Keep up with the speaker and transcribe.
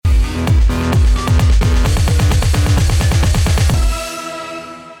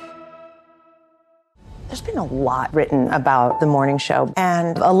been a lot written about the morning show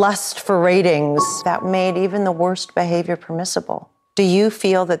and a lust for ratings that made even the worst behavior permissible. Do you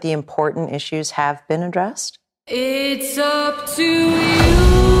feel that the important issues have been addressed? It's up to you,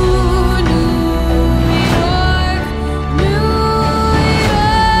 New York,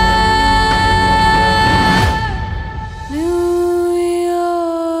 New York.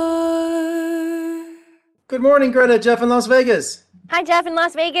 Good morning, Greta. Jeff in Las Vegas. Hi, Jeff in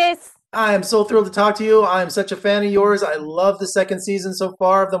Las Vegas. I am so thrilled to talk to you. I am such a fan of yours. I love the second season so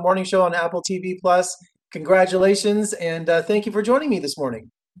far of the morning show on Apple TV Plus. Congratulations, and thank you for joining me this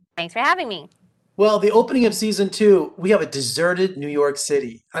morning. Thanks for having me. Well, the opening of season 2, we have a deserted New York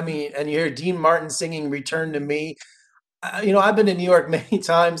City. I mean, and you hear Dean Martin singing "Return to Me." I've been to New York many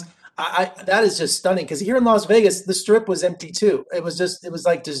times. That is just stunning because here in Las Vegas, the Strip was empty too. It was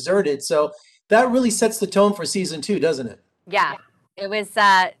like deserted. So that really sets the tone for season 2, doesn't it? Yeah, it was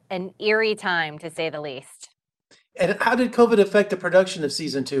an eerie time to say the least. And how did COVID affect the production of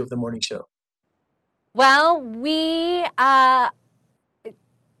season 2 of the morning show? Well, we,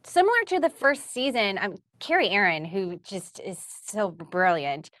 similar to the first season, Carrie Aaron, who just is so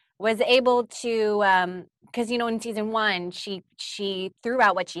brilliant, was able to, because, in season 1, she threw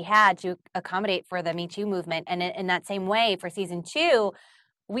out what she had to accommodate for the Me Too movement. And in that same way, for season 2,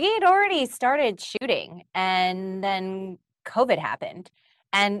 we had already started shooting, and then COVID happened.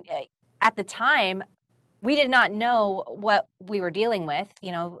 And at the time, we did not know what we were dealing with,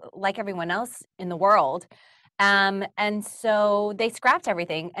 like everyone else in the world. And so they scrapped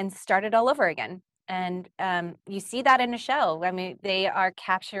everything and started all over again. And you see that in the show. I mean, they are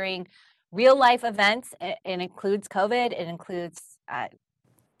capturing real life events. It includes COVID. It includes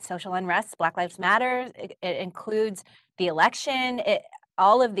social unrest, Black Lives Matter. It includes the election.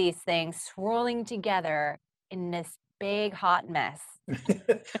 All of these things swirling together in this big hot mess.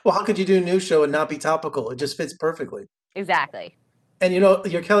 Well, how could you do a news show and not be topical? It just fits perfectly. Exactly. And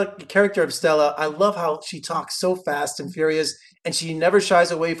your character of Stella, I love how she talks so fast and furious, and she never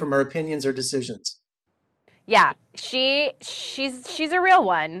shies away from her opinions or decisions. Yeah, she's a real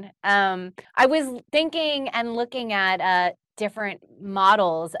one. I was thinking and looking at different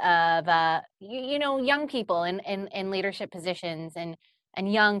models of young people in leadership positions and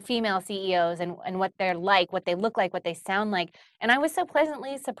young female CEOs and what they're like, what they look like, what they sound like. And I was so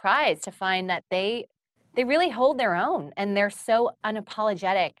pleasantly surprised to find that they really hold their own, and they're so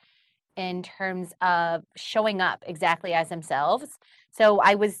unapologetic in terms of showing up exactly as themselves. So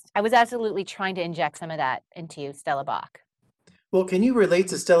I was absolutely trying to inject some of that into Stella Bach. Well, can you relate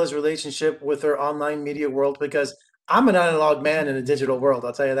to Stella's relationship with her online media world? Because I'm an analog man in a digital world.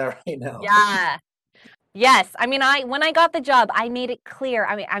 I'll tell you that right now. Yeah. Yes. I mean, when I got the job, I made it clear.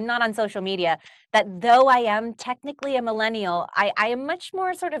 I mean, I'm not on social media, that though I am technically a millennial, I am much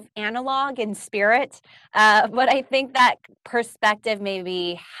more sort of analog in spirit. But I think that perspective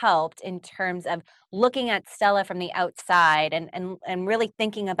maybe helped in terms of looking at Stella from the outside and really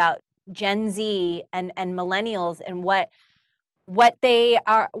thinking about Gen Z and millennials and what they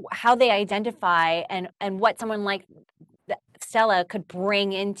are, how they identify, and what someone like Stella could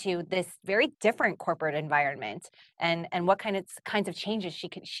bring into this very different corporate environment, and what kinds of changes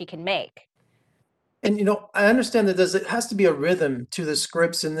she can make. And I understand that it has to be a rhythm to the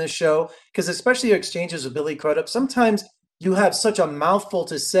scripts in this show, because especially your exchanges with Billy Crudup, sometimes you have such a mouthful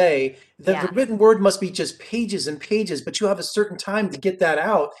to say that the written word must be just pages and pages, but you have a certain time to get that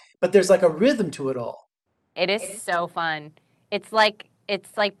out. But there's like a rhythm to it all. It is so fun. It's like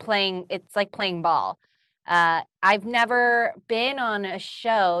playing ball. I've never been on a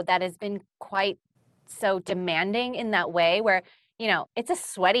show that has been quite so demanding in that way, where it's a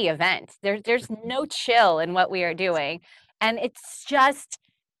sweaty event. There's no chill in what we are doing, and it's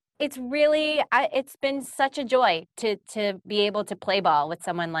been such a joy to be able to play ball with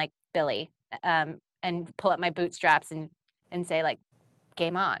someone like Billy, and pull up my bootstraps and say, like,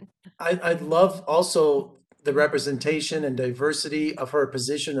 game on. I love also the representation and diversity of her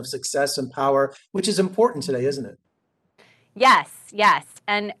position of success and power, which is important today, isn't it? Yes.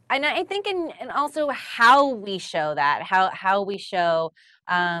 And I think and also how we show that, how we show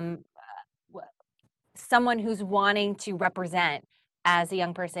someone who's wanting to represent as a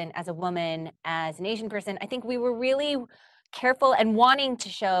young person, as a woman, as an Asian person. I think we were really careful and wanting to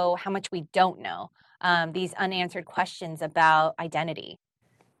show how much we don't know, these unanswered questions about identity.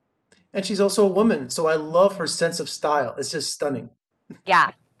 And she's also a woman, so I love her sense of style. It's just stunning.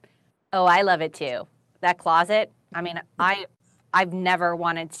 Yeah. Oh, I love it too. That closet. I mean, I've never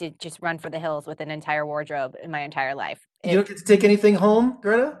wanted to just run for the hills with an entire wardrobe in my entire life. You don't get to take anything home,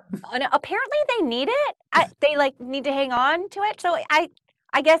 Greta? No, apparently they need it. They need to hang on to it. So I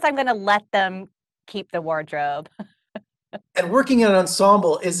guess I'm going to let them keep the wardrobe. And working in an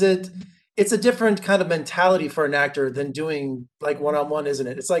ensemble, it's a different kind of mentality for an actor than doing like one-on-one, isn't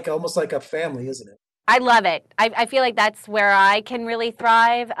it? It's like almost like a family, isn't it? I love it. I feel like that's where I can really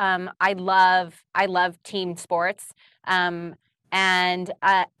thrive. I love team sports, and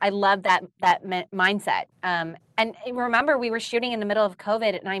I love that mindset. And remember, we were shooting in the middle of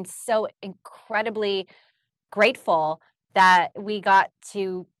COVID, and I'm so incredibly grateful that we got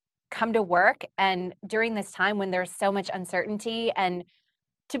to come to work and during this time when there's so much uncertainty, and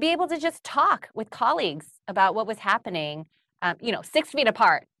to be able to just talk with colleagues about what was happening, 6 feet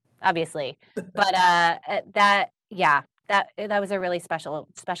apart, obviously, but that was a really special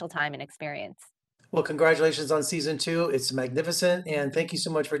time and experience. Well, congratulations on season 2. It's magnificent. And thank you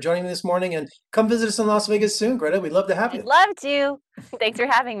so much for joining me this morning. And come visit us in Las Vegas soon, Greta. We'd love to have I'd you. love to. Thanks for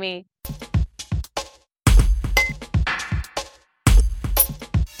having me.